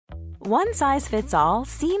One size fits all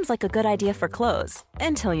seems like a good idea for clothes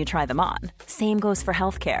until you try them on. Same goes for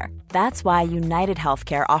healthcare. That's why United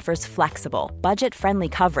Healthcare offers flexible, budget-friendly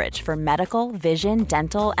coverage for medical, vision,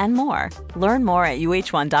 dental, and more. Learn more at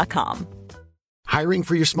uh1.com. Hiring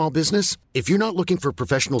for your small business? If you're not looking for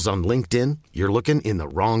professionals on LinkedIn, you're looking in the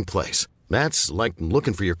wrong place. That's like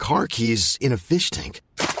looking for your car keys in a fish tank.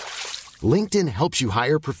 LinkedIn helps you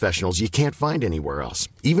hire professionals you can't find anywhere else,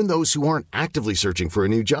 even those who aren't actively searching for a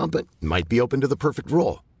new job but might be open to the perfect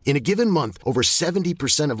role. In a given month, over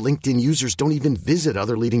 70% of LinkedIn users don't even visit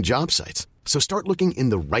other leading job sites. So start looking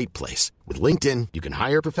in the right place. With LinkedIn, you can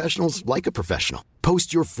hire professionals like a professional.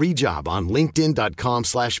 Post your free job on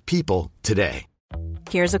linkedin.com/people today.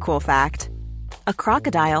 Here's a cool fact. A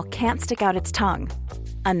crocodile can't stick out its tongue.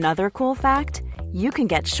 Another cool fact, you can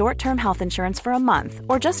get short-term health insurance for a month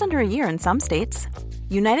or just under a year in some states.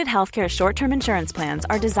 United Healthcare short-term insurance plans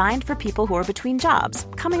are designed for people who are between jobs,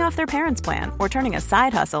 coming off their parents' plan, or turning a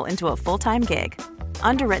side hustle into a full-time gig.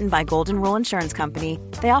 Underwritten by Golden Rule Insurance Company,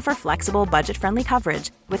 they offer flexible, budget-friendly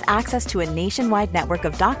coverage with access to a nationwide network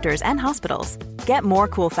of doctors and hospitals. Get more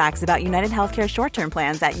cool facts about United Healthcare short-term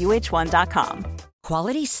plans at uh1.com.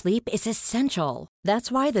 Quality sleep is essential.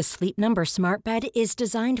 That's why the Sleep Number Smart Bed is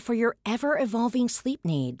designed for your ever-evolving sleep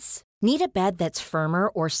needs. Need a bed that's firmer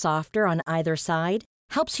or softer on either side?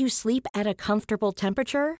 Helps you sleep at a comfortable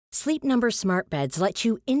temperature? Sleep Number Smart Beds let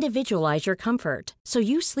you individualize your comfort, so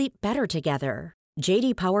you sleep better together.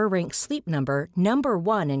 J.D. Power ranks Sleep Number number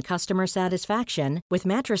 1 in customer satisfaction with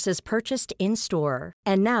mattresses purchased in-store.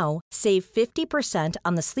 And now, save 50%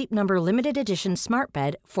 on the Sleep Number Limited Edition Smart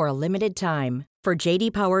Bed for a limited time. For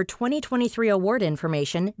J.D. Power 2023 award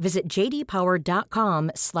information, visit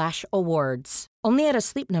jdpower.com/awards. Only at a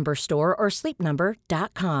Sleep Number store or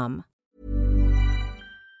sleepnumber.com.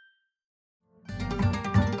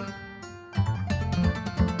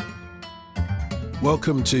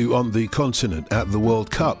 Welcome to On the Continent at the World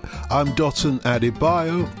Cup. I'm Dotun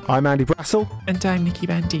Adebayo. I'm Andy Brassel. And I'm Nikki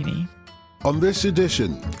Bandini. On this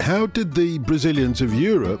edition, how did the Brazilians of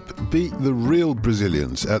Europe beat the real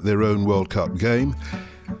Brazilians at their own World Cup game?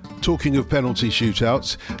 Talking of penalty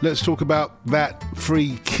shootouts, let's talk about that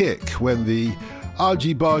free kick when the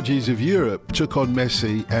argy-bargies of Europe took on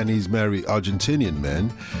Messi and his merry Argentinian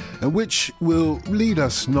men, and which will lead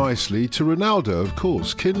us nicely to Ronaldo, of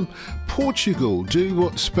course. Can Portugal do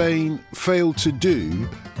what Spain failed to do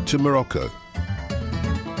to Morocco?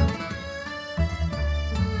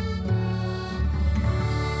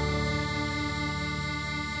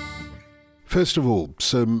 First of all,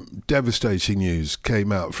 some devastating news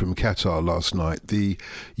came out from Qatar last night. The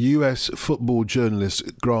US football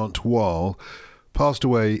journalist Grant Wahl passed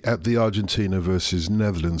away at the Argentina versus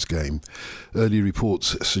Netherlands game. Early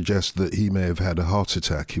reports suggest that he may have had a heart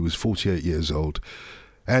attack. He was 48 years old.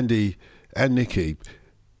 Andy and Nikki,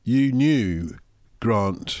 you knew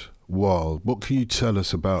Grant Wahl. What can you tell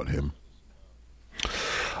us about him?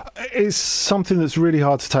 It's something that's really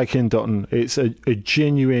hard to take in, Dotun. It's a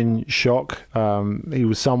genuine shock. He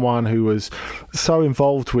was someone who was so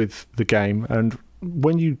involved with the game, and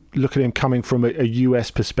when you look at him coming from a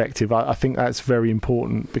US perspective, I think that's very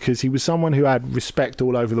important, because he was someone who had respect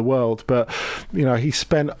all over the world, but you know, he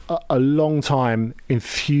spent a long time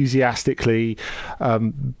enthusiastically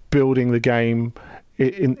building the game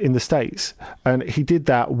in the States, and he did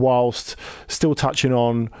that whilst still touching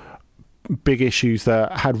on big issues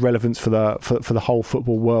that had relevance for the whole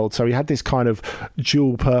football world. So he had this kind of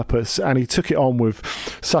dual purpose, and he took it on with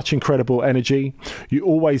such incredible energy. You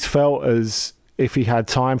always felt as if he had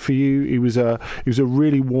time for you. He was a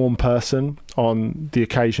really warm person on the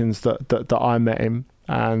occasions that I met him,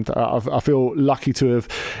 and I feel lucky to have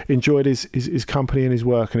enjoyed his company and his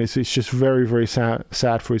work, and it's just very, very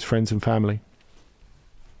sad for his friends and family.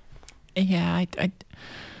 Yeah,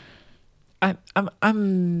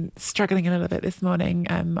 I'm struggling a little bit this morning.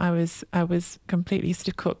 I was completely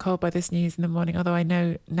caught cold by this news in the morning, although I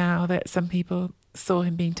know now that some people saw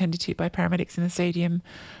him being tended to by paramedics in the stadium.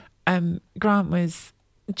 Grant was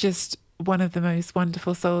just one of the most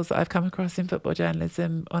wonderful souls that I've come across in football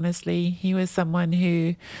journalism. Honestly, he was someone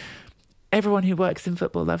who everyone who works in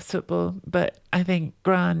football loves football, but I think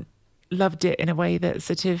Grant loved it in a way that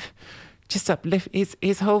sort of just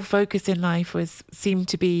his whole focus in life seemed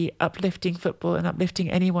to be uplifting football and uplifting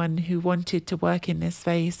anyone who wanted to work in this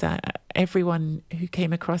space. Everyone who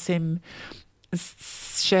came across him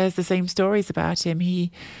shares the same stories about him. He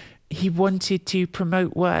wanted to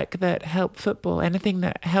promote work that helped football, anything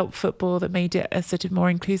that helped football, that made it a sort of more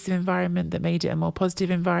inclusive environment, that made it a more positive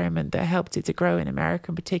environment, that helped it to grow in America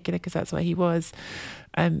in particular, because that's where he was.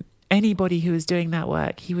 anybody who was doing that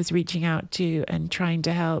work, he was reaching out to and trying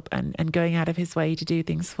to help and going out of his way to do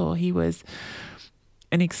things for. He was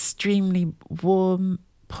an extremely warm,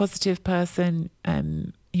 positive person.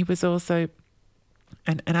 He was also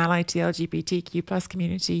an ally to the LGBTQ plus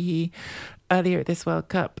community. He, earlier at this World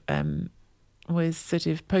Cup, was sort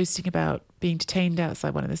of posting about being detained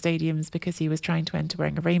outside one of the stadiums because he was trying to enter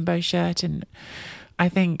wearing a rainbow shirt. And I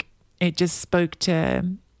think it just spoke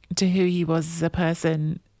to who he was as a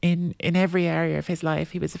person in every area of his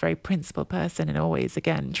life. He was a very principled person and always,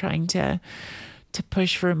 again, trying to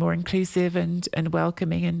push for a more inclusive and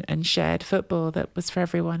welcoming and shared football that was for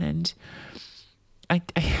everyone. And I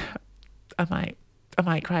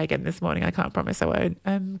might cry again this morning. I can't promise I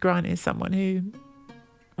won't. Grant is someone who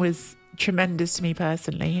was tremendous to me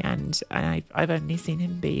personally, and I've only seen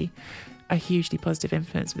him be a hugely positive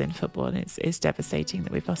influence within football, and it's devastating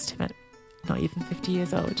that we've lost him at not even 50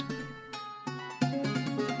 years old.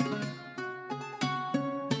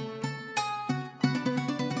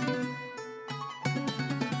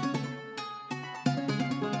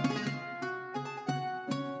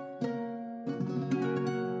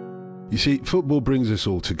 You see, football brings us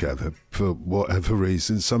all together for whatever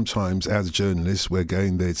reason. Sometimes, as journalists, we're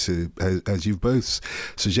going there to, as you've both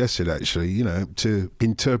suggested, actually, to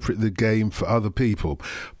interpret the game for other people.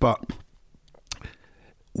 But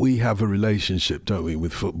we have a relationship, don't we,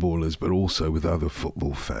 with footballers, but also with other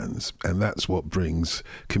football fans. And that's what brings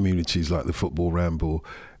communities like the Football Ramble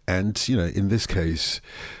and, in this case,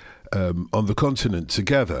 on the continent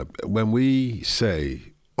together. When we say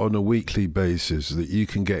on a weekly basis that you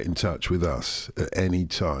can get in touch with us at any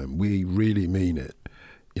time, we really mean it.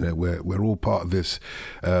 We're all part of this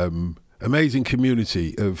amazing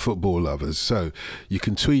community of football lovers. So you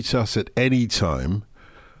can tweet us at any time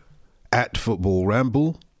at Football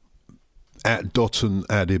Ramble, at Dotun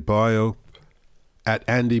Adebayo, at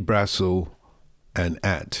Andy Brassel, and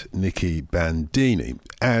at Nikki Bandini.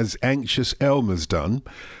 As Anxious Elmer's done,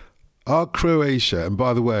 our Croatia, and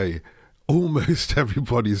by the way, almost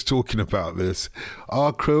everybody is talking about this.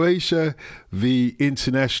 Are Croatia the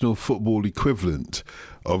international football equivalent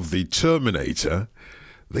of the Terminator?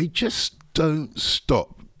 They just don't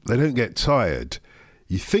stop. They don't get tired.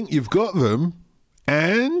 You think you've got them,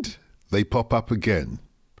 and they pop up again.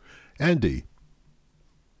 Andy?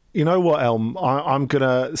 You know what, Elm? I'm going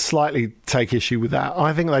to slightly take issue with that.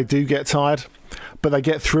 I think they do get tired, but they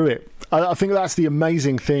get through it. I think that's the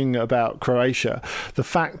amazing thing about Croatia. The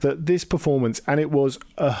fact that this performance, and it was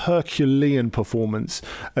a Herculean performance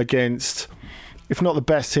against, if not the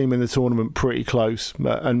best team in the tournament, pretty close,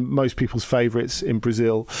 and most people's favourites in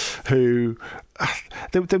Brazil, who...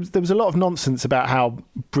 There was a lot of nonsense about how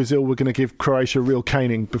Brazil were going to give Croatia a real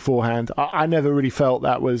caning beforehand. I never really felt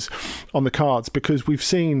that was on the cards, because we've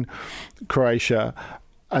seen Croatia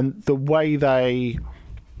and the way they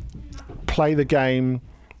play the game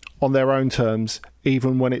on their own terms,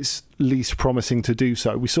 even when it's least promising to do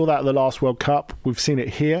so. We saw that at the last World Cup. We've seen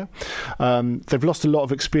it here. They've lost a lot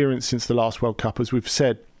of experience since the last World Cup, as we've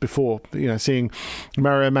said before. Seeing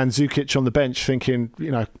Mario Mandzukic on the bench thinking,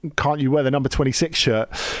 can't you wear the number 26 shirt?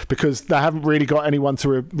 Because they haven't really got anyone to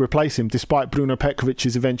replace him, despite Bruno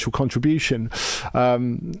Petkovic's eventual contribution.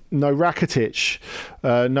 No Rakitic,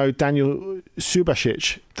 no Daniel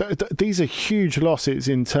Subasic. These are huge losses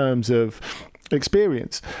in terms of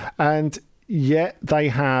experience, and yet they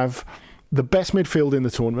have the best midfield in the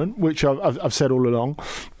tournament, which I've said all along.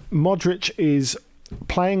 Modric is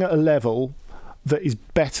playing at a level that is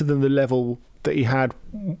better than the level that he had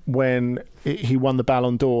when he won the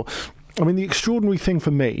Ballon d'Or. I mean, the extraordinary thing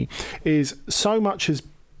for me is so much has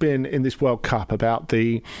been in this World Cup about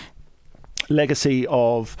the legacy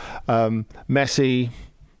of Messi,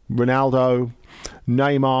 Ronaldo,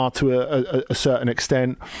 Neymar to a certain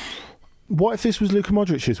extent. What if this was Luka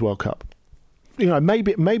Modric's World Cup?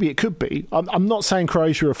 Maybe it could be. I'm not saying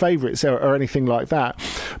Croatia are favourites or anything like that,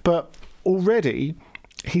 but already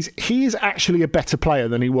he is actually a better player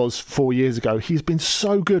than he was 4 years ago. He's been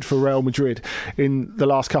so good for Real Madrid in the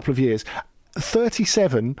last couple of years.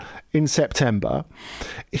 37 in September.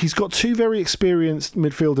 He's got two very experienced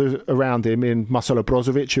midfielders around him in Marcelo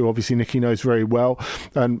Brozovic, who obviously Nicky knows very well,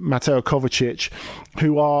 and Mateo Kovacic,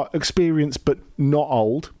 who are experienced but not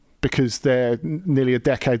old, because they're nearly a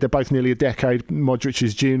decade. They're both nearly a decade. Modric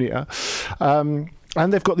is junior. And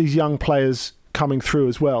they've got these young players coming through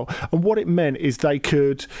as well. And what it meant is they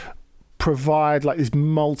could provide like this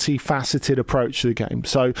multifaceted approach to the game.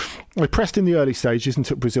 So they pressed in the early stages and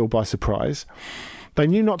took Brazil by surprise. They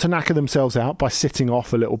knew not to knacker themselves out by sitting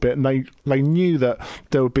off a little bit, and they knew that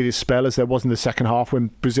there would be this spell, as there was in the second half, when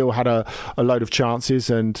Brazil had a load of chances,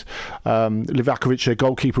 and Livakovic, their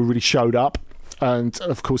goalkeeper, really showed up. And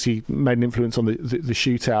of course, he made an influence on the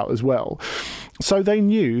shootout as well. So they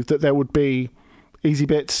knew that there would be easy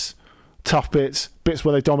bits, tough bits, bits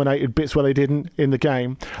where they dominated, bits where they didn't in the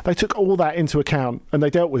game. They took all that into account and they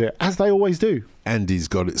dealt with it, as they always do. Andy's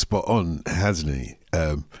got it spot on, hasn't he?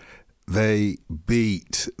 They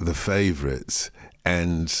beat the favourites,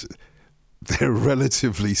 and they're a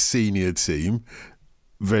relatively senior team,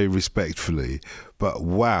 very respectfully. But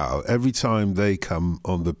wow, every time they come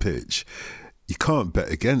on the pitch, you can't bet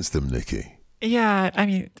against them, Nikki. Yeah, I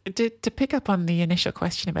mean, to pick up on the initial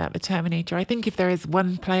question about the Terminator, I think if there is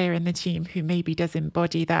one player in the team who maybe does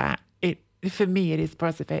embody that, for me, it is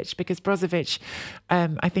Brozovic, because Brozovic,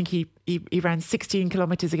 I think he ran 16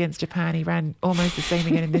 kilometres against Japan. He ran almost the same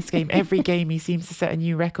again in this game. Every game he seems to set a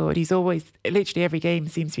new record. He's always, literally every game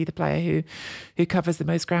seems to be the player who covers the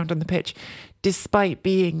most ground on the pitch, despite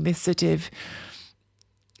being this sort of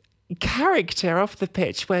character off the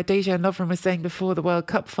pitch, where Dejan Lovren was saying before the World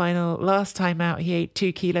Cup final, last time out he ate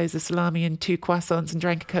 2 kilos of salami and 2 croissants and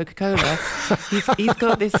drank a Coca-Cola. He's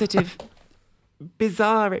got this sort of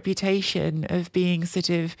bizarre reputation of being sort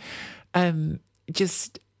of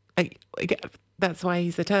that's why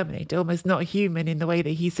he's the Terminator, almost not human in the way that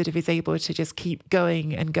he sort of is able to just keep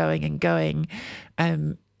going and going and going,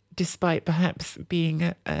 despite perhaps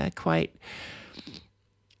being quite...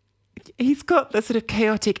 He's got the sort of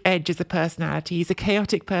chaotic edge as a personality. He's a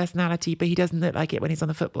chaotic personality, but he doesn't look like it when he's on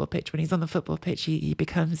the football pitch. When he's on the football pitch, he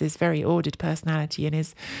becomes this very ordered personality and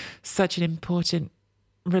is such an important,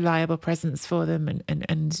 reliable presence for them.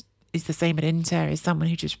 And is the same at Inter, is someone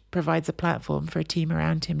who just provides a platform for a team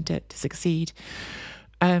around him to succeed.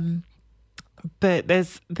 But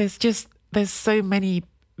there's so many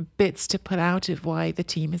bits to pull out of why the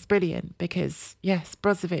team is brilliant, because yes,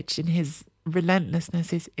 Brozovic in his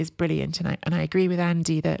relentlessness is brilliant, and I agree with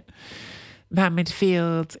Andy that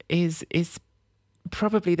midfield is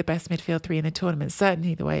probably the best midfield three in the tournament,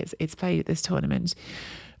 certainly the way it's played at this tournament.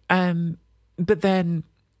 But then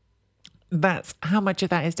that's how much of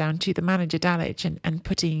that is down to the manager Dalic and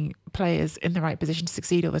putting players in the right position to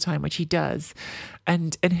succeed all the time, which he does,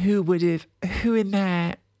 and who in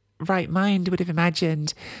their right mind would have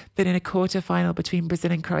imagined that in a quarter-final between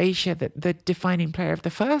Brazil and Croatia, that the defining player of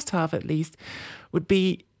the first half at least would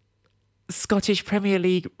be Scottish Premier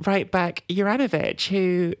League right back Juranovic,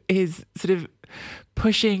 who is sort of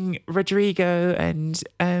pushing Rodrigo and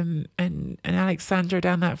Alexandra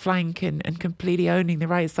down that flank and completely owning the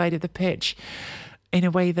right side of the pitch in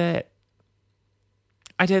a way that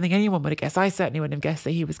I don't think anyone would have guessed. I certainly wouldn't have guessed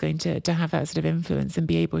that he was going to have that sort of influence and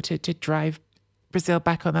be able to drive Brazil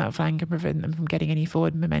back on that flank and prevent them from getting any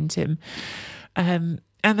forward momentum. And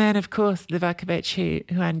then, of course, Livakovic,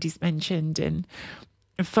 who Andy's mentioned. And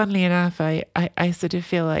funnily enough, I sort of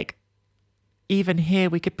feel like even here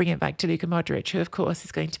we could bring it back to Luka Modric, who, of course,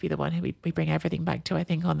 is going to be the one who we bring everything back to, I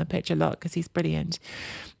think, on the pitch a lot, because he's brilliant.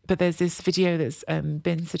 But there's this video that's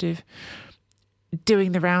been sort of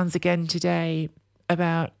doing the rounds again today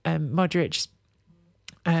about Modric.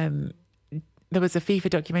 There was a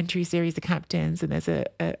FIFA documentary series, The Captains, and there's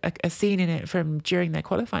a scene in it from during their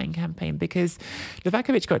qualifying campaign, because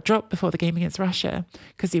Livakovic got dropped before the game against Russia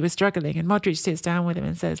because he was struggling, and Modric sits down with him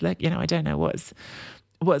and says, look, I don't know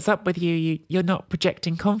what's up with you. You're not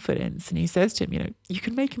projecting confidence. And he says to him, you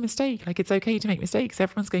can make a mistake. Like, it's okay to make mistakes.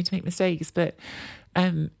 Everyone's going to make mistakes, but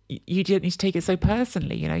you don't need to take it so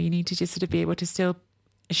personally. You need to just sort of be able to still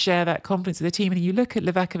share that confidence with the team. And you look at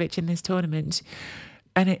Livakovic in this tournament,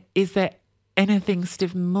 and is there anything sort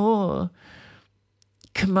of more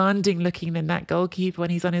commanding looking than that goalkeeper when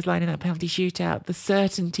he's on his line in that penalty shootout? The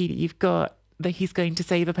certainty that you've got that he's going to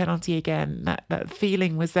save a penalty again, that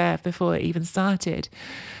feeling was there before it even started.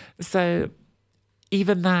 So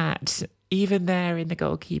even there in the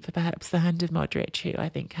goalkeeper, perhaps the hand of Modric, who I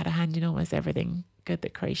think had a hand in almost everything good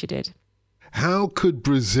that Croatia did. How could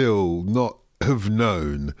Brazil not have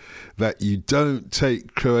known that you don't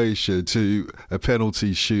take Croatia to a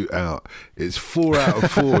penalty shootout? It's 4 out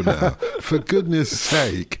of 4 now. For goodness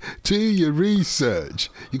sake, do your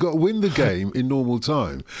research. You've got to win the game in normal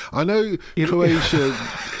time. I know Croatia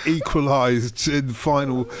equalised in the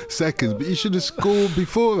final seconds, but you should have scored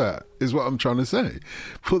before that, is what I'm trying to say.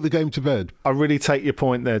 Put the game to bed. I really take your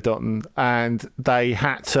point there, Dotton, and they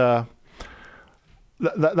had to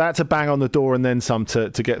that's a bang on the door and then some to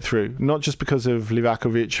get through. Not just because of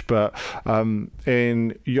Livakovic, but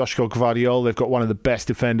in Joško Gvardiol, they've got one of the best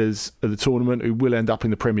defenders of the tournament who will end up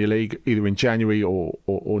in the Premier League either in January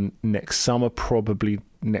or next summer, probably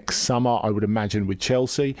next summer, I would imagine, with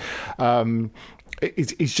Chelsea.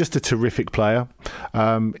 He's just a terrific player.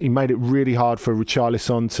 He made it really hard for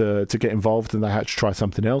Richarlison to get involved, and they had to try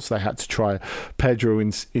something else. They had to try Pedro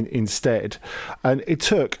instead. And it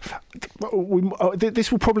took...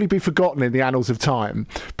 this will probably be forgotten in the annals of time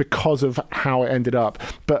because of how it ended up.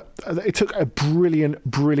 But it took a brilliant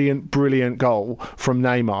goal from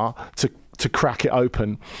Neymar to crack it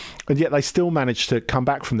open. And yet they still managed to come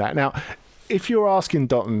back from that. Now, if you're asking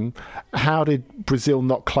Dotun, how did Brazil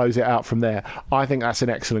not close it out from there? I think that's an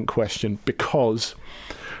excellent question, because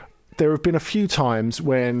there have been a few times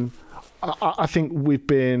when I think we've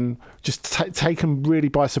been just taken really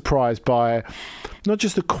by surprise by not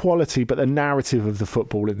just the quality but the narrative of the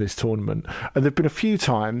football in this tournament. And there have been a few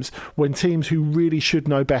times when teams who really should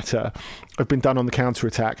know better have been done on the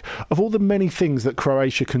counter-attack. Of all the many things that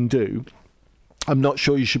Croatia can do, I'm not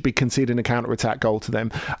sure you should be conceding a counter-attack goal to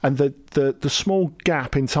them. And the small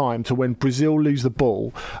gap in time to when Brazil lose the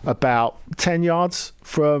ball about 10 yards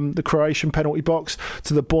from the Croatian penalty box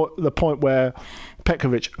to the point where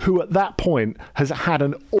Petkovic, who at that point has had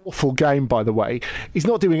an awful game, by the way, he's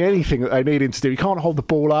not doing anything that they need him to do. He can't hold the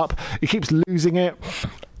ball up. He keeps losing it.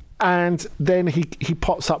 And then he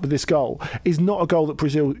pops up with this goal. Is not a goal that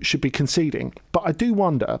Brazil should be conceding. But I do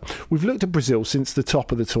wonder, we've looked at Brazil since the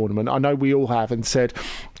top of the tournament. I know we all have, and said,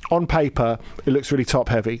 on paper, it looks really top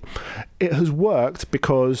heavy. It has worked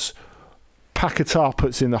because Paquetá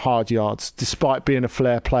puts in the hard yards, despite being a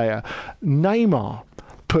flair player. Neymar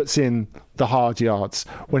puts in the hard yards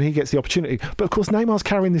when he gets the opportunity. But of course, Neymar's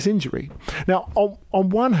carrying this injury. Now, on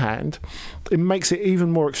one hand, it makes it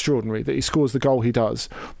even more extraordinary that he scores the goal he does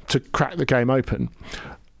to crack the game open.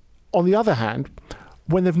 On the other hand,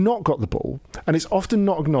 when they've not got the ball, and it's often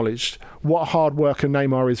not acknowledged what a hard worker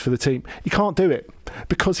Neymar is for the team, he can't do it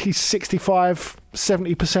because he's 65,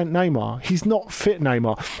 70% Neymar. He's not fit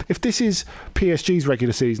Neymar. If this is PSG's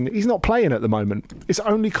regular season, he's not playing at the moment. It's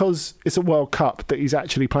only because it's a World Cup that he's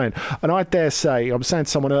actually playing. And I dare say, I was saying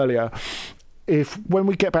to someone earlier, if when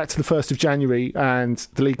we get back to the 1st of January and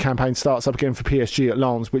the league campaign starts up again for PSG at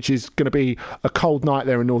Lens, which is going to be a cold night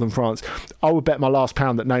there in northern France, I would bet my last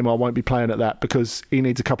pound that Neymar won't be playing at that because he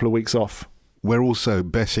needs a couple of weeks off. We're also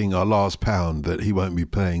betting our last pound that he won't be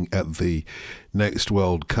playing at the next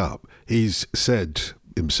World Cup. He's said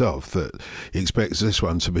himself that he expects this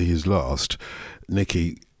one to be his last.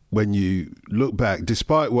 Nicky, when you look back,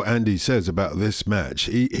 despite what Andy says about this match,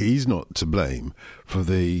 he's not to blame for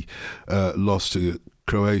the loss to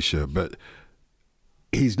Croatia, but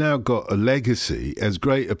he's now got a legacy, as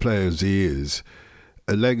great a player as he is,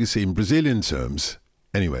 a legacy in Brazilian terms,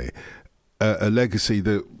 anyway, a legacy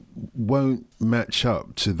that won't match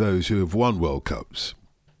up to those who have won World Cups.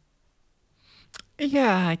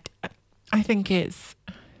 Yeah, I think it's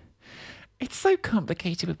so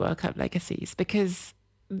complicated with World Cup legacies because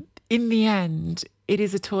in the end, it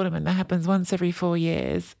is a tournament that happens once every 4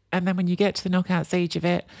 years. And then when you get to the knockout stage of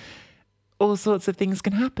it, all sorts of things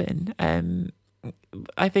can happen.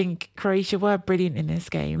 I think Croatia were brilliant in this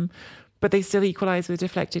game, but they still equalised with a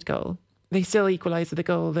deflected goal. They still equalise with a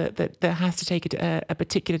goal that has to take a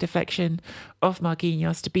particular deflection off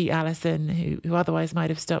Marquinhos to beat Alisson, who otherwise might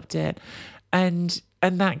have stopped it. And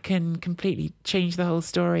that can completely change the whole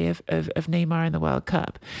story of Neymar in the World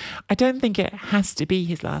Cup. I don't think it has to be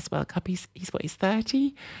his last World Cup. He's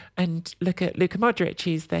 30? And look at Luka Modric,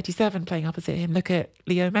 who's 37, playing opposite him. Look at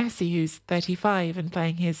Leo Messi, who's 35 and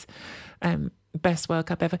playing his best World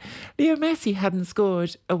Cup ever. Leo Messi hadn't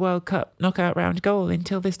scored a World Cup knockout round goal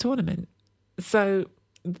until this tournament. So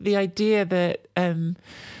the idea that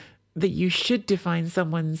you should define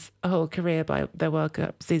someone's whole career by their World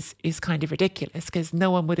Cups is kind of ridiculous, because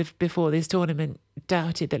no one would have before this tournament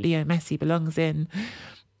doubted that Leo Messi belongs in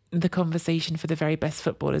the conversation for the very best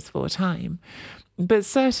footballers of all time. But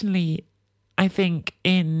certainly, I think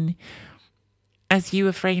as you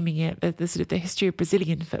were framing it, the sort of the history of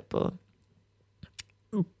Brazilian football,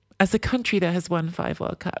 as a country that has won 5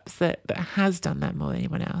 World Cups, that has done that more than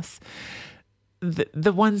anyone else,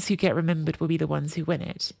 the ones who get remembered will be the ones who win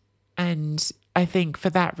it. And I think for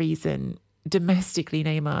that reason, domestically,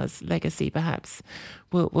 Neymar's legacy perhaps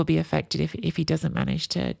will be affected if he doesn't manage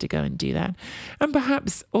to go and do that. And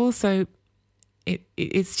perhaps also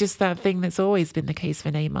it's just that thing that's always been the case for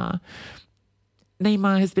Neymar.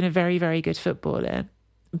 Neymar has been a very, very good footballer,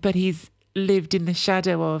 but he's lived in the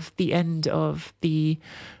shadow of the end of the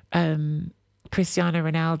Cristiano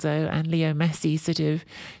Ronaldo and Leo Messi sort of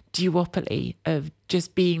duopoly of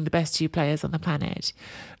just being the best two players on the planet.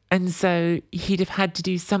 And so he'd have had to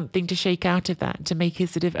do something to shake out of that, to make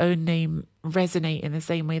his sort of own name resonate in the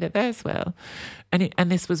same way that theirs will.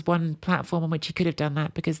 And this was one platform on which he could have done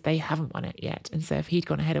that, because they haven't won it yet. And so if he'd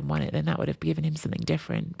gone ahead and won it, then that would have given him something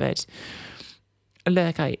different. But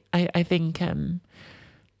look, I think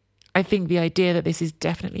the idea that this is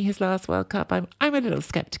definitely his last World Cup, I'm a little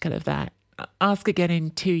sceptical of that. Ask again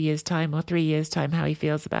in 2 years' time or 3 years' time how he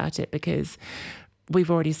feels about it, because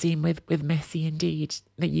we've already seen with Messi, indeed,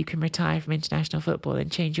 that you can retire from international football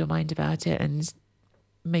and change your mind about it and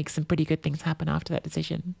make some pretty good things happen after that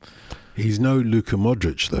decision. He's no Luka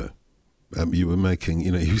Modric, though. You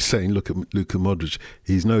were saying, look at Luka Modric.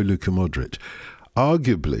 He's no Luka Modric.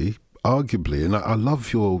 Arguably, and I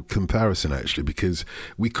love your comparison, actually, because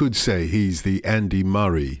we could say he's the Andy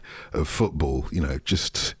Murray of football,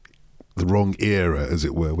 just the wrong era, as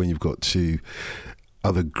it were, when you've got two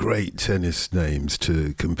other great tennis names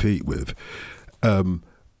to compete with.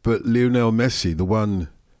 But Lionel Messi, the one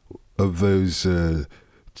of those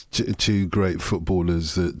two great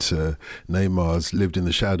footballers that Neymar's lived in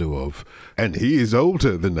the shadow of, and he is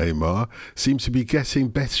older than Neymar, seems to be getting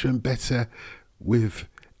better and better with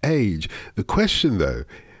age. The question, though,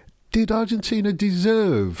 did Argentina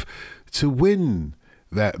deserve to win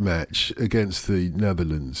that match against the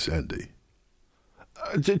Netherlands, Andy?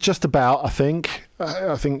 Just about, I think.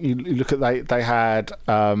 I think you look at they had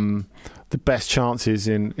the best chances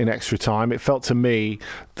in extra time. It felt to me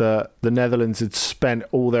that the Netherlands had spent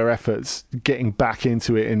all their efforts getting back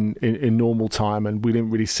into it in normal time, and we didn't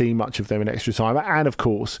really see much of them in extra time. And of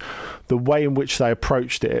course, the way in which they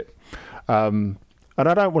approached it. And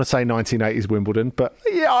I don't want to say 1980s Wimbledon, but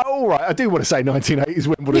yeah, all right, I do want to say 1980s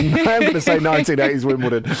Wimbledon. I am going to say 1980s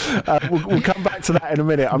Wimbledon. We'll come back to that in a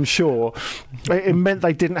minute, I'm sure. It meant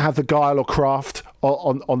they didn't have the guile or craft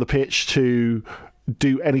on the pitch to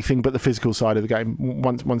do anything but the physical side of the game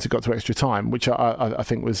once it got to extra time, which I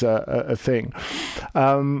think was a thing.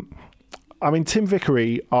 Tim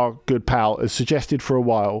Vickery, our good pal, has suggested for a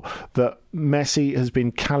while that Messi has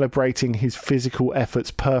been calibrating his physical efforts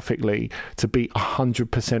perfectly to be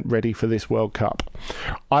 100% ready for this World Cup.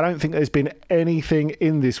 I don't think there's been anything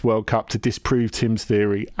in this World Cup to disprove Tim's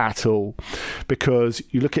theory at all, because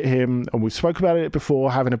you look at him, and we've spoken about it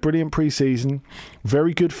before, having a brilliant pre-season,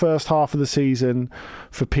 very good first half of the season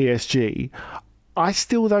for PSG. I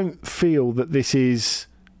still don't feel that this is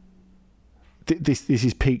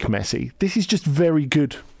peak Messi. This is just very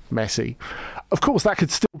good Messi. Of course, that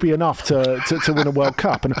could still be enough to win a World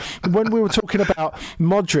Cup. And when we were talking about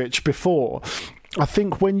Modric before, I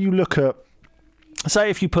think when you look at, say,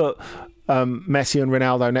 if you put Messi and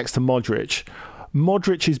Ronaldo next to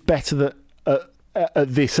Modric is better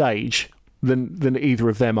at this age than either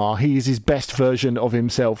of them are. He is his best version of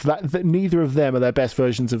himself. That neither of them are their best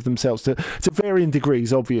versions of themselves, to varying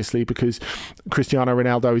degrees, obviously, because Cristiano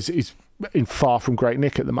Ronaldo is in far from great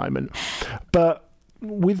nick at the moment. But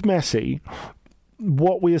with Messi,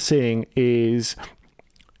 what we are seeing is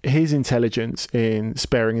his intelligence in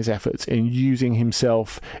sparing his efforts, in using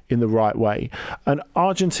himself in the right way. And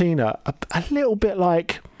Argentina, a little bit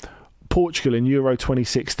like Portugal in Euro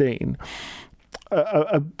 2016,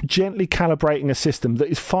 gently calibrating a system that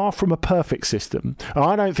is far from a perfect system. And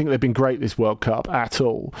I don't think they've been great this World Cup at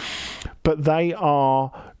all, but they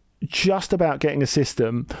are just about getting a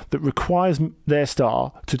system that requires their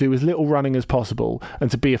star to do as little running as possible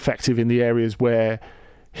and to be effective in the areas where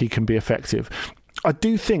he can be effective. I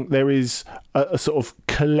do think there is a sort of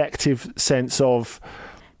collective sense of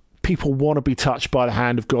people want to be touched by the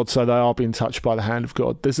hand of God, so they are being touched by the hand of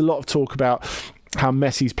God. There's a lot of talk about how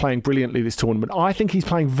Messi's playing brilliantly this tournament. I think he's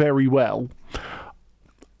playing very well.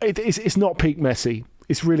 It's not peak Messi.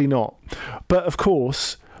 It's really not. But of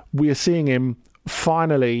course, we are seeing him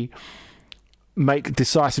finally make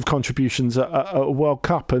decisive contributions at a World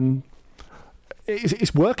Cup, and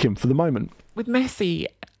it's working for the moment. With Messi,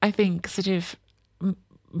 I think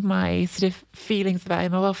my feelings about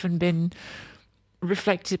him have often been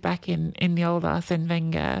reflected back in the old Arsene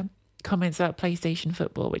Wenger comments about PlayStation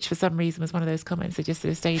football, which for some reason was one of those comments that just sort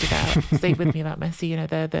of stayed with me about Messi.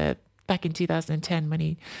 The back in 2010 when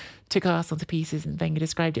he took Arsenal to pieces, and Wenger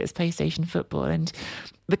described it as PlayStation football. And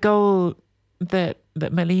the goal that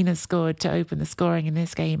Molina scored to open the scoring in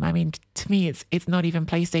this game, I mean, to me, it's not even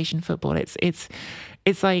PlayStation football. It's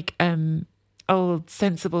like old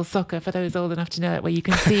sensible soccer, for those old enough to know it, where you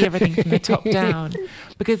can see everything from the top down,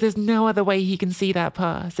 because there's no other way he can see that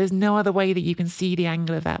pass. There's no other way that you can see the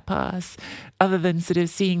angle of that pass other than sort of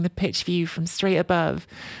seeing the pitch view from straight above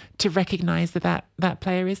to recognise that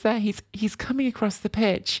player is there. He's coming across the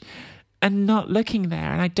pitch and not looking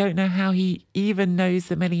there. And I don't know how he even knows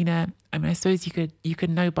that Molina, I mean, I suppose you could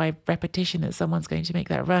know by repetition that someone's going to make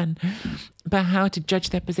that run, but how to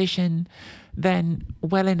judge their position then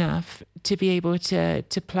well enough to be able to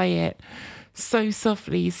play it so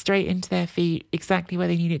softly straight into their feet, exactly where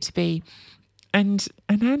they need it to be. And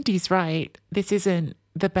Andy's right. This isn't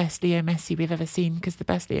the best Leo Messi we've ever seen, because the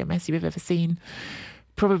best Leo Messi we've ever seen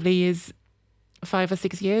probably is 5 or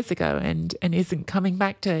 6 years ago and isn't coming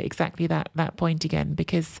back to exactly that point again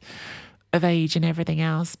because of age and everything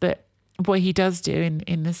else. But what he does do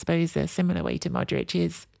in I suppose a similar way to Modric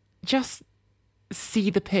is just see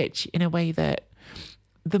the pitch in a way that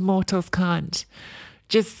the mortals can't.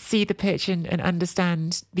 Just see the pitch and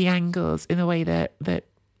understand the angles in a way that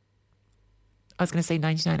I was going to say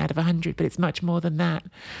 99 out of 100, but it's much more than that.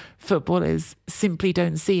 Footballers simply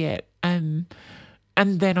don't see it.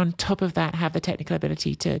 And then on top of that, have the technical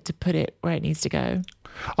ability to put it where it needs to go.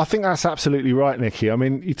 I think that's absolutely right, Nikki. I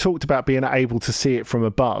mean, you talked about being able to see it from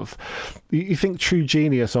above. You think true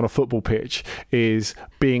genius on a football pitch is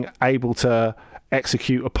being able to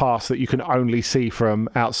execute a pass that you can only see from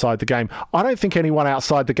outside the game. I don't think anyone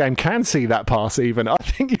outside the game can see that pass even. I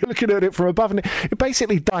think you're looking at it from above and it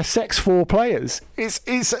basically dissects 4 players.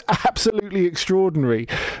 It's an absolutely extraordinary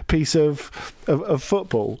piece of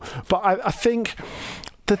football. But I think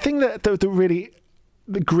the thing that really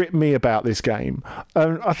gripped me about this game,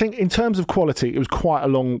 I think in terms of quality, it was quite a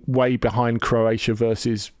long way behind Croatia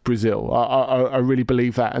versus Brazil. I really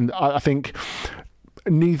believe that. And I think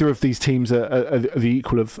neither of these teams are the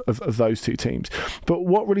equal of those two teams. But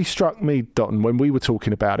what really struck me, Dotun, when we were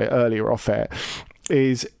talking about it earlier off air,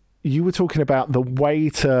 is you were talking about the way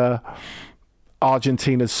to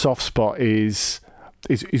Argentina's soft spot is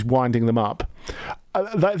winding them up.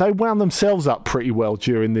 They wound themselves up pretty well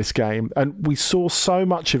during this game, and we saw so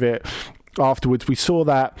much of it afterwards. We saw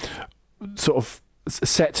that sort of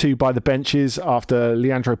set to by the benches after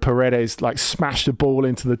Leandro Paredes smashed the ball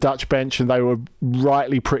into the Dutch bench, and they were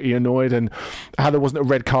rightly pretty annoyed. And how there wasn't a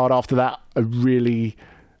red card after that, I really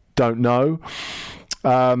don't know.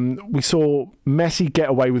 We saw Messi get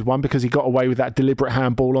away with one because he got away with that deliberate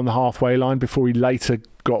handball on the halfway line before he later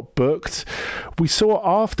got booked. We saw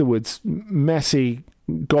afterwards Messi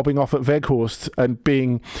gobbing off at Weghorst and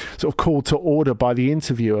being sort of called to order by the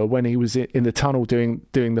interviewer when he was in the tunnel doing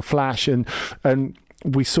the flash, and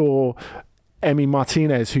we saw Emi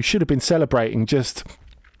Martinez, who should have been celebrating, just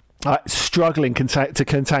struggling to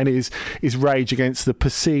contain his rage against the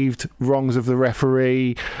perceived wrongs of the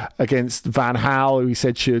referee, against Van Gaal, who he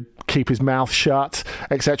said should keep his mouth shut,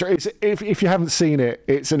 etc. If you haven't seen it,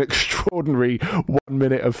 it's an extraordinary 1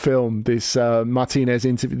 minute of film, this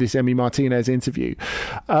Emi Martinez interview.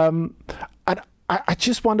 And I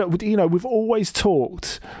just wonder, we've always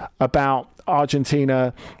talked about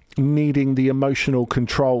Argentina needing the emotional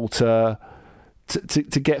control to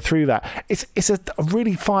get through that. It's a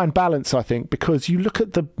really fine balance, I think, because you look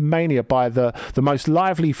at the mania by the most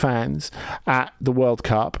lively fans at the World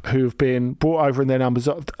Cup who have been brought over in their numbers.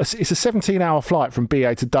 It's a 17-hour flight from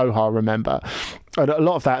BA to Doha, remember. And a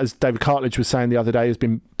lot of that, as David Cartledge was saying the other day, has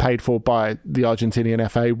been paid for by the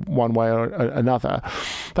Argentinian FA one way or another.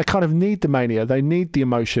 They kind of need the mania. They need the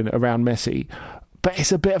emotion around Messi. But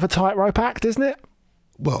it's a bit of a tightrope act, isn't it?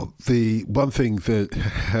 Well, the one thing that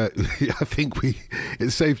I think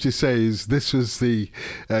it's safe to say is this was the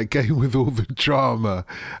game with all the drama.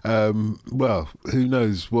 Well, who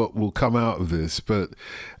knows what will come out of this, but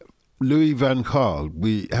Louis van Gaal,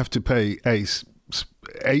 we have to pay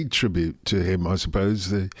a tribute to him, I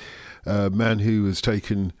suppose, the man who has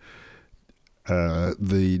taken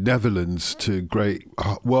the Netherlands to great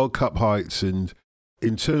World Cup heights, and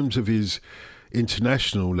in terms of his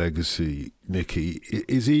international legacy, Nikki,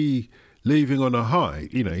 is he leaving on a high?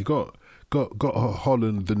 He got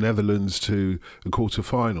Holland, the Netherlands, to a quarter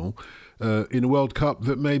final in a World Cup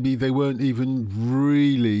that maybe they weren't even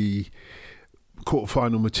really quarter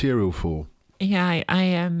final material for. Yeah,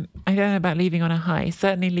 I don't know about leaving on a high.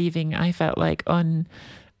 Certainly leaving, I felt like, on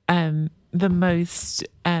the most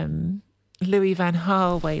Louis van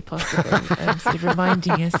Gaal way possible, sort of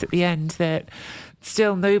reminding us at the end that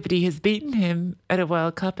still nobody has beaten him at a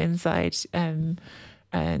World Cup inside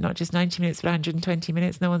not just 90 minutes but 120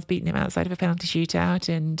 minutes. No one's beaten him outside of a penalty shootout,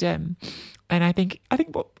 and I think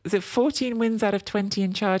what is it, 14 wins out of 20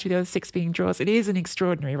 in charge, with the other 6 being draws. It is an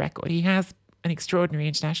extraordinary record. He has an extraordinary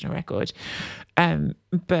international record.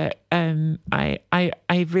 But I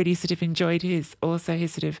really sort of enjoyed his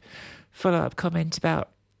sort of follow-up comment about,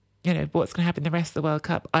 you know, what's going to happen the rest of the World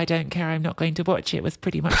Cup. I don't care, I'm not going to watch it, was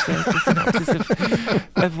pretty much the synopsis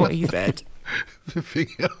of what he said. The thing,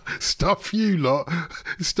 stuff you lot.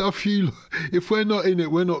 If we're not in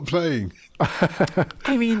it, we're not playing.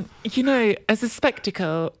 I mean, you know, as a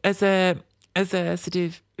spectacle, as a sort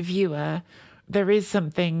of viewer, there is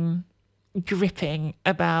something gripping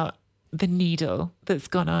about the needle that's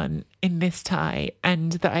gone on in this tie,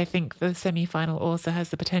 and that I think the semi-final also has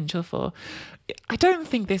the potential for. I don't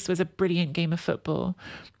think this was a brilliant game of football,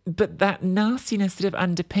 but that nastiness sort of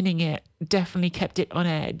underpinning it definitely kept it on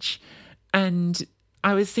edge. And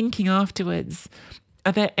I was thinking afterwards,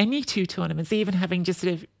 are there any two tournaments, even having just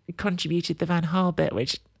sort of contributed the Van Gaal bit,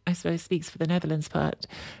 which I suppose speaks for the Netherlands part,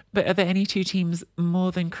 but are there any two teams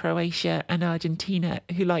more than Croatia and Argentina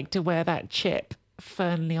who like to wear that chip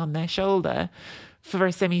firmly on their shoulder for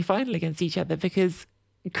a semi-final against each other? Because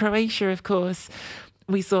Croatia, of course,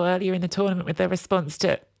 we saw earlier in the tournament with their response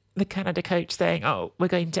to the Canada coach saying, oh, we're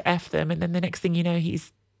going to F them. And then the next thing you know,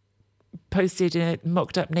 he's posted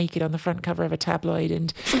mocked up naked on the front cover of a tabloid.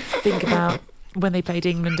 And think about when they played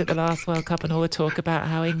England at the last World Cup and all the talk about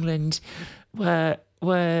how England were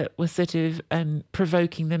sort of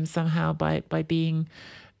provoking them somehow by being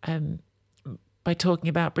by talking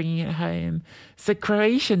about bringing it home. So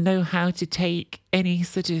Croatia know how to take any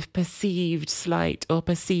sort of perceived slight or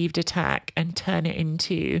perceived attack and turn it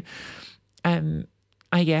into,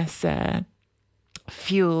 I guess,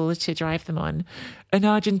 fuel to drive them on. And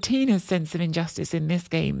Argentina's sense of injustice in this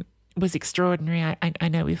game was extraordinary. I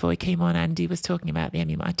know before we came on, Andy was talking about the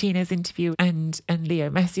Emi Martinez interview, and Leo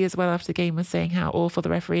Messi as well after the game was saying how awful the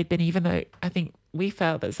referee had been, even though I think we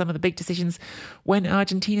felt that some of the big decisions went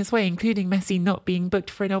Argentina's way, including Messi not being booked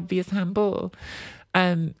for an obvious handball.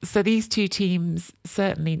 So these two teams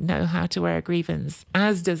certainly know how to wear a grievance,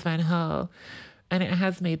 as does Van Gaal, and it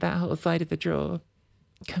has made that whole side of the draw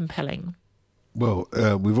compelling. Well,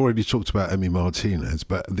 we've already talked about Emi Martinez,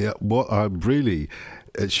 but what I really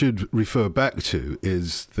should refer back to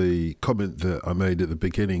is the comment that I made at the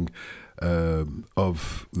beginning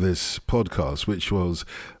of this podcast, which was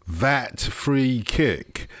that free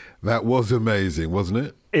kick. That was amazing, wasn't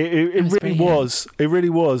it? It really was. It really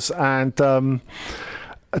was. And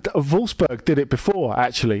Wolfsburg did it before,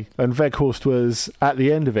 actually, and Weghorst was at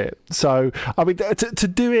the end of it. So, I mean, to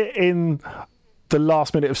do it in the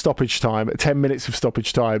last minute of stoppage time, 10 minutes of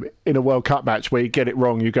stoppage time in a World Cup match where you get it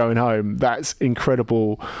wrong, you're going home. That's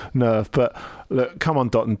incredible nerve. But look, come on,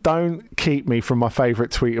 Dotton, don't keep me from my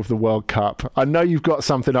favourite tweet of the World Cup. I know you've got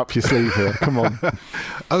something up your sleeve here. Come on.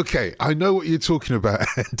 Okay, I know what you're talking about,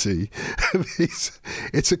 Andy.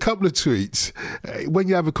 It's a couple of tweets. When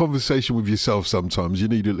you have a conversation with yourself, sometimes you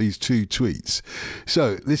need at least two tweets.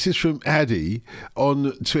 So this is from Addy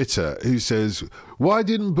on Twitter, who says, why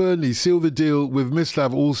didn't Burnley seal the deal with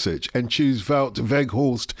Mislav Orsic and choose Wout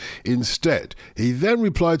Weghorst instead? He then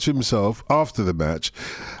replied to himself after the match,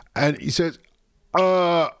 and he said,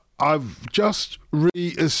 I've just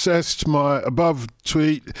reassessed my above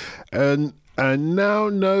tweet and now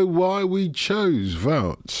know why we chose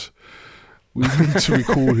Wout. We need to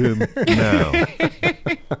recall him now.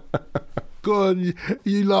 Go on,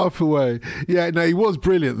 you laugh away. Yeah, no, he was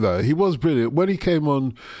brilliant, though. He was brilliant. When he came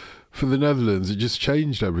on for the Netherlands, it just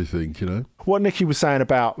changed everything, you know. What Nicky was saying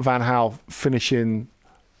about Van Gaal finishing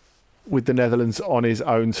with the Netherlands on his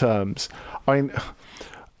own terms, I mean,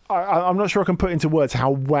 I'm not sure I can put into words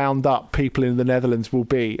how wound up people in the Netherlands will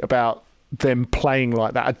be about them playing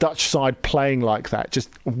like that, a Dutch side playing like that, just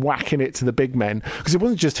whacking it to the big men. Because it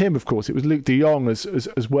wasn't just him, of course, it was Luuk de Jong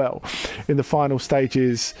as well in the final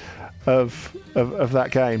stages of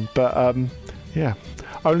that game. But yeah,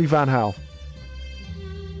 only Van Gaal.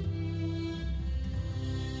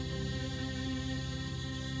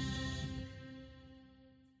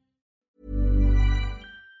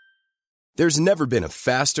 There's never been a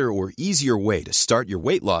faster or easier way to start your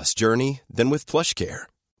weight loss journey than with PlushCare.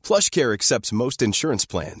 PlushCare accepts most insurance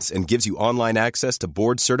plans and gives you online access to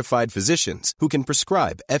board-certified physicians who can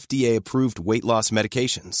prescribe FDA-approved weight loss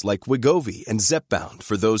medications like Wegovy and Zepbound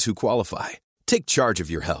for those who qualify. Take charge of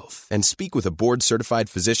your health and speak with a board-certified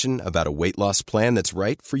physician about a weight loss plan that's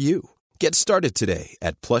right for you. Get started today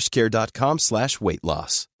at plushcare.com/weight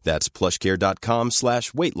loss. That's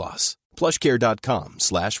plushcare.com/weight loss.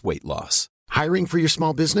 plushcare.com/weight loss. Hiring for your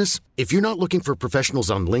small business? If you're not looking for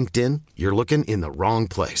professionals on LinkedIn, you're looking in the wrong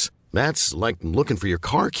place. That's like looking for your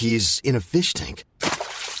car keys in a fish tank.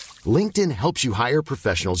 LinkedIn helps you hire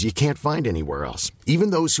professionals you can't find anywhere else,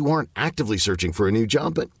 even those who aren't actively searching for a new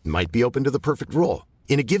job but might be open to the perfect role.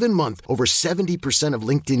 In a given month, over 70% of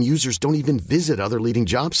LinkedIn users don't even visit other leading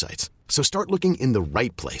job sites. So start looking in the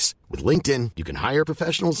right place. With LinkedIn, you can hire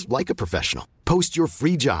professionals like a professional. Post your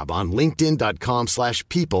free job on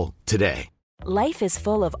linkedin.com/people today. Life is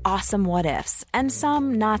full of awesome what-ifs, and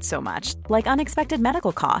some not so much, like unexpected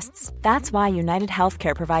medical costs. That's why United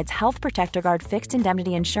Healthcare provides Health Protector Guard fixed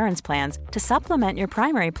indemnity insurance plans to supplement your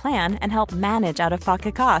primary plan and help manage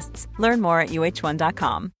out-of-pocket costs. Learn more at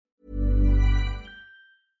uh1.com.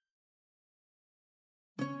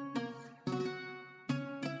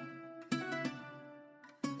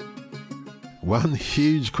 One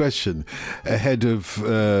huge question ahead of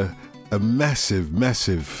a massive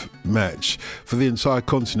match for the entire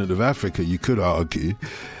continent of Africa, you could argue,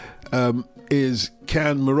 is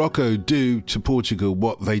can Morocco do to Portugal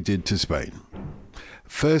what they did to Spain?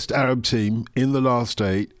 First Arab team in the last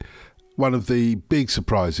 8, one of the big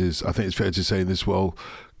surprises, I think it's fair to say, in this World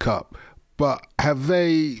Cup. But have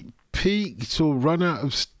they peaked or run out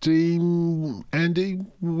of steam, Andy?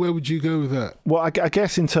 Where would you go with that? Well, I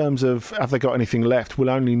guess in terms of have they got anything left, we'll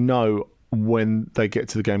only know when they get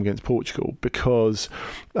to the game against Portugal, because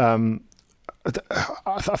I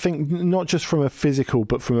think not just from a physical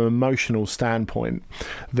but from an emotional standpoint,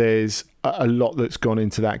 there's a lot that's gone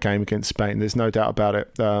into that game against Spain. There's no doubt about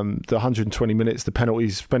it. The 120 minutes, the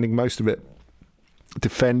penalties, spending most of it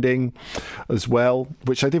defending as well,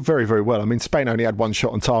 which they did very, very well. I mean, Spain only had one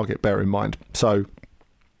shot on target, bear in mind. So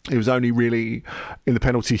it was only really in the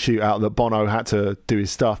penalty shootout that Bono had to do his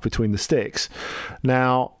stuff between the sticks.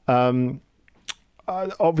 Now,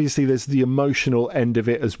 obviously there's the emotional end of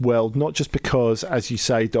it as well, not just because, as you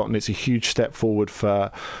say, Dotun, it's a huge step forward for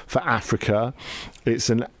Africa. It's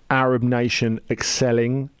an Arab nation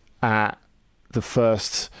excelling at the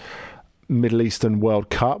first Middle Eastern World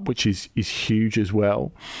Cup, which is huge as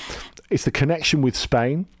well. It's the connection with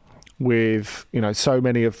Spain, with so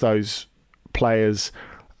many of those players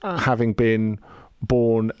having been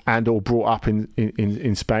born and or brought up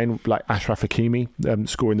in Spain, like Achraf Hakimi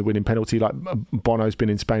scoring the winning penalty. Like Bono's been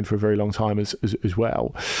in Spain for a very long time as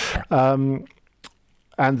well. And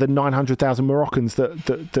the 900,000 Moroccans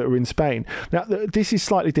that are in Spain. Now, this is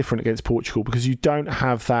slightly different against Portugal because you don't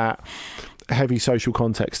have that heavy social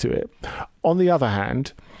context to it. On the other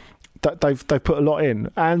hand, they've put a lot in,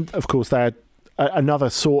 and of course they had another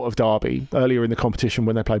sort of derby earlier in the competition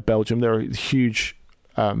when they played Belgium. There are huge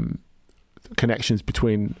connections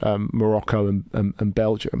between Morocco and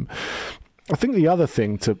Belgium. I think the other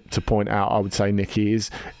thing to point out, I would say, Nicky,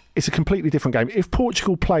 is it's a completely different game. If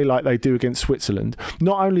Portugal play like they do against Switzerland,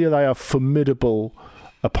 not only are they a formidable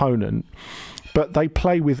opponent, but they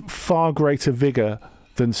play with far greater vigour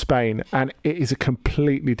than Spain, and it is a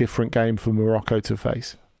completely different game for Morocco to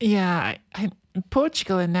face. Yeah,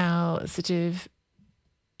 Portugal are now sort of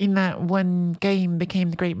in that one game became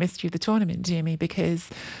the great mystery of the tournament to me, because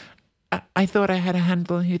I thought I had a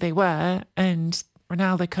handle on who they were, and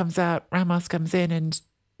Ronaldo comes out, Ramos comes in, and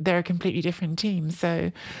they're a completely different team.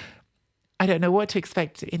 So I don't know what to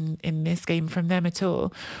expect in this game from them at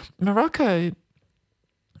all. Morocco,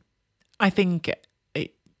 I think,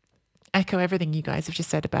 echo everything you guys have just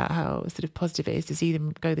said about how sort of positive it is to see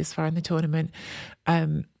them go this far in the tournament.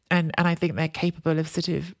 And I think they're capable of sort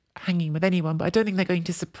of hanging with anyone, but I don't think they're going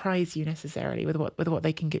to surprise you necessarily with what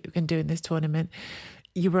they can do in this tournament.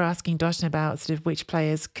 You were asking Dotun about sort of which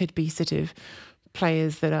players could be sort of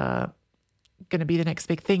players that are going to be the next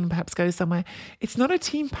big thing, perhaps go somewhere. It's not a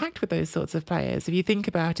team packed with those sorts of players. If you think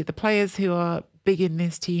about it, the players who are big in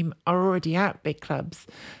this team are already at big clubs.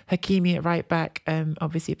 Hakimi at right back,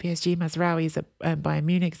 obviously at PSG. Mazraoui is at Bayern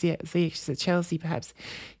Munich. Ziyech is at Chelsea. Perhaps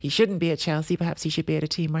he shouldn't be at Chelsea. Perhaps he should be at a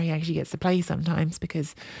team where he actually gets to play sometimes,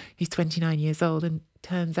 because he's 29 years old and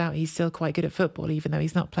turns out he's still quite good at football, even though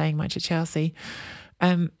he's not playing much at Chelsea.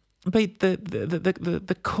 But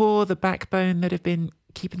the core, the backbone that have been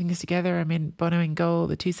keeping things together. I mean, Bono in goal,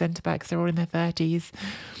 the two centre-backs, they're all in their 30s.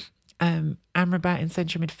 Amrabat in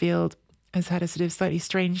central midfield has had a sort of slightly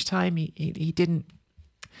strange time. He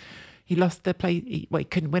lost the place. He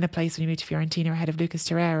couldn't win a place when he moved to Fiorentina ahead of Lucas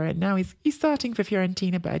Torreira. And now he's starting for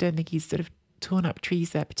Fiorentina, but I don't think he's sort of torn up trees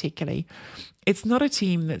there particularly. It's not a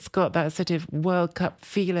team that's got that sort of World Cup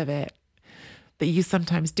feel of it that you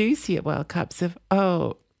sometimes do see at World Cups of,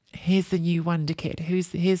 oh, here's the new wonder kid. Here's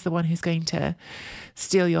the one who's going to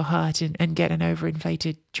steal your heart and get an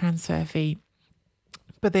overinflated transfer fee.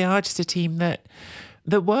 But they are just a team that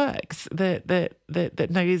works, that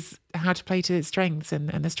knows how to play to its strengths, and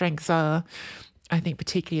the strengths are, I think,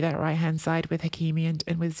 particularly that right hand side with Hakimi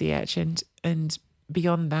and with Ziyech, and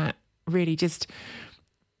beyond that, really just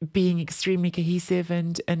being extremely cohesive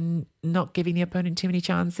and not giving the opponent too many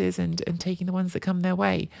chances and taking the ones that come their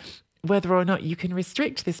way. Whether or not you can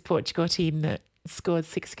restrict this Portugal team that scored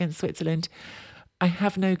 6 against Switzerland, I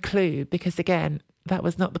have no clue, because again, that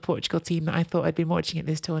was not the Portugal team that I thought I'd been watching at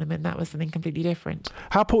this tournament. That was something completely different.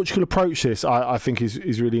 How Portugal approach this, I think,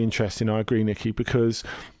 is really interesting. I agree, Nikki, because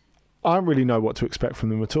I don't really know what to expect from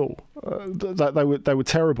them at all. They were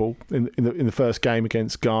terrible in the first game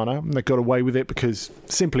against Ghana. They got away with it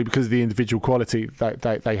simply because of the individual quality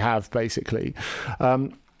they have, basically.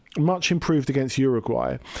 Much improved against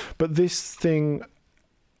Uruguay, but this thing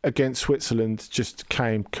against Switzerland just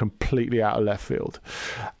came completely out of left field.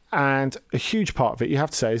 And a huge part of it, you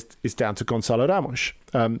have to say, is down to Gonçalo Ramos.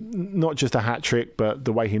 Not just a hat-trick, but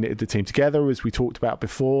the way he knitted the team together, as we talked about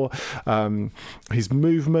before. His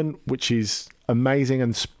movement, which is amazing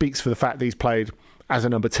and speaks for the fact that he's played as a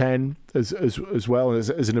number 10 as well as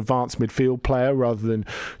an advanced midfield player rather than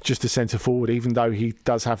just a centre-forward, even though he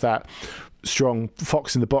does have that strong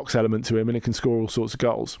fox-in-the-box element to him and he can score all sorts of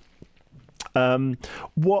goals.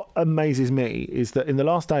 What amazes me is that in the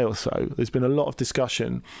last day or so, there's been a lot of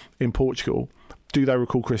discussion in Portugal. Do they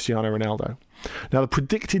recall Cristiano Ronaldo? Now, the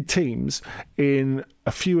predicted teams in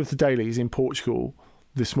a few of the dailies in Portugal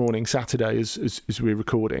this morning, Saturday, as we're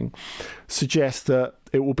recording, suggest that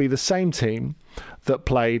it will be the same team that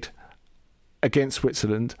played against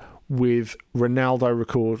Switzerland with Ronaldo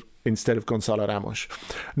record instead of Gonçalo Ramos.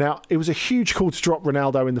 Now, it was a huge call to drop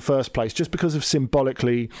Ronaldo in the first place, just because of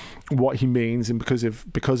symbolically what he means and because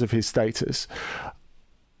of his status.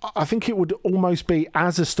 I think it would almost be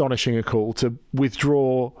as astonishing a call to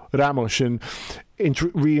withdraw Ramos and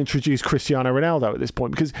reintroduce Cristiano Ronaldo at this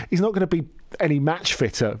point, because he's not going to be any match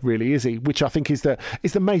fitter, really, is he? Which I think is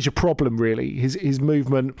the major problem, really. His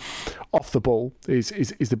movement off the ball is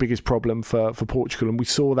the biggest problem for Portugal, and we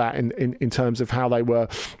saw that in terms of how they were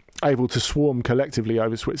able to swarm collectively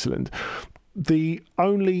over Switzerland. The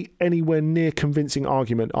only anywhere near convincing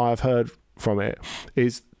argument I've heard from it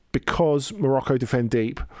is because Morocco defend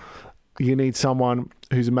deep, you need someone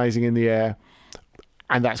who's amazing in the air,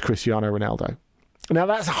 and that's Cristiano Ronaldo. Now,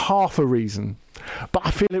 that's half a reason, but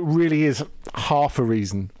I feel it really is half a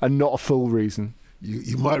reason and not a full reason.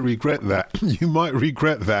 You might regret that. You might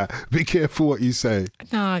regret that. Be careful what you say.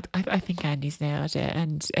 No, I think Andy's nailed it.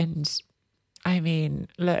 And I mean,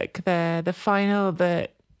 look, the final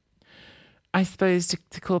that, I suppose,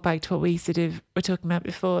 to call back to what we sort of were talking about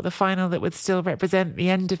before, the final that would still represent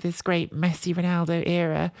the end of this great Messi-Ronaldo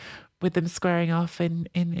era, with them squaring off in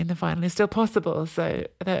the final, is still possible. So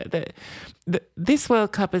this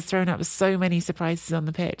World Cup has thrown up so many surprises on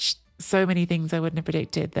the pitch, so many things I wouldn't have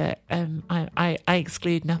predicted, that I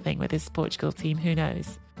exclude nothing with this Portugal team. Who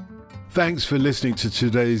knows? Thanks for listening to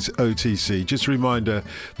today's OTC. Just a reminder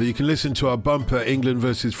that you can listen to our bumper England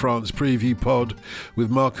versus France preview pod with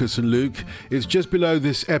Marcus and Luke. It's just below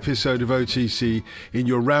this episode of OTC in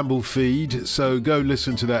your Ramble feed, so go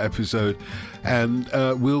listen to that episode and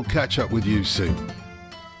we'll catch up with you soon.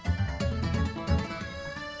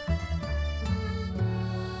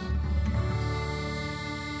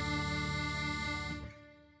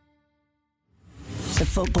 The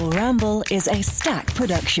Football Ramble is a Stack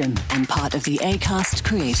production and part of the Acast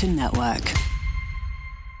Creator Network.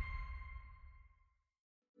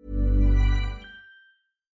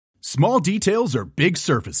 Small details are big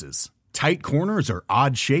surfaces. Tight corners are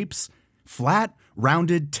odd shapes. Flat,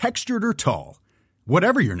 rounded, textured, or tall.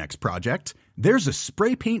 Whatever your next project, there's a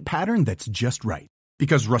spray paint pattern that's just right.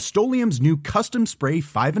 Because Rust-Oleum's new Custom Spray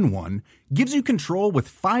 5-in-1 gives you control with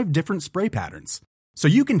 5 different spray patterns. So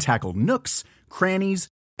you can tackle nooks, crannies,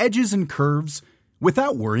 edges, and curves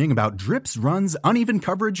without worrying about drips, runs, uneven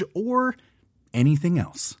coverage, or anything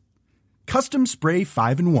else. Custom Spray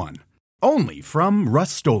 5-in-1. Only from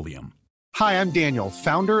Rust-Oleum. Hi, I'm Daniel,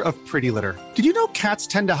 founder of Pretty Litter. Did you know cats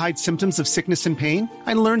tend to hide symptoms of sickness and pain?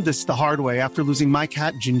 I learned this the hard way after losing my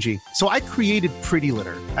cat, Gingy. So I created Pretty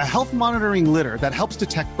Litter, a health monitoring litter that helps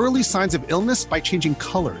detect early signs of illness by changing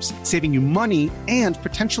colors, saving you money and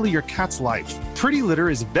potentially your cat's life. Pretty Litter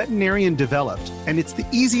is veterinarian developed, and it's the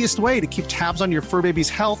easiest way to keep tabs on your fur baby's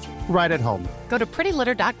health right at home. Go to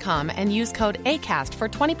prettylitter.com and use code ACAST for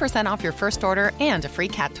 20% off your first order and a free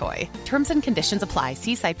cat toy. Terms and conditions apply.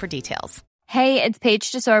 See site for details. Hey, it's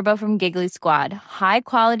Paige DeSorbo from Giggly Squad. High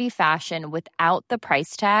quality fashion without the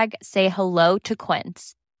price tag. Say hello to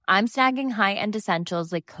Quince. I'm snagging high-end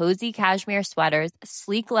essentials like cozy cashmere sweaters,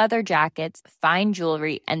 sleek leather jackets, fine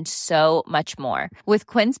jewelry, and so much more. With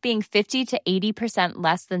Quince being 50 to 80%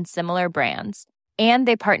 less than similar brands. And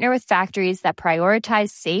they partner with factories that prioritize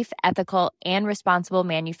safe, ethical, and responsible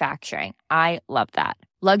manufacturing. I love that.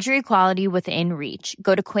 Luxury quality within reach.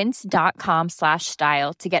 Go to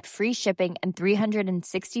quince.com/style to get free shipping and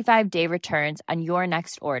 365-day returns on your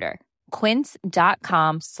next order.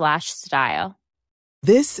 Quince.com/style.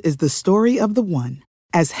 This is the story of the one.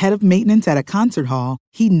 As head of maintenance at a concert hall,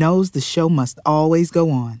 he knows the show must always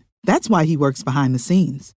go on. That's why he works behind the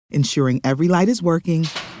scenes, ensuring every light is working,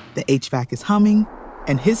 the HVAC is humming,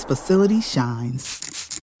 and his facility shines.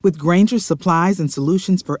 With Grainger's supplies and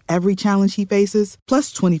solutions for every challenge he faces,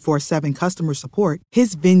 plus 24/7 customer support,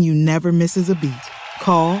 his venue never misses a beat.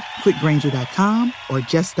 Call quickgrainger.com or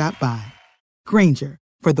just stop by. Grainger,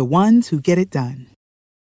 for the ones who get it done.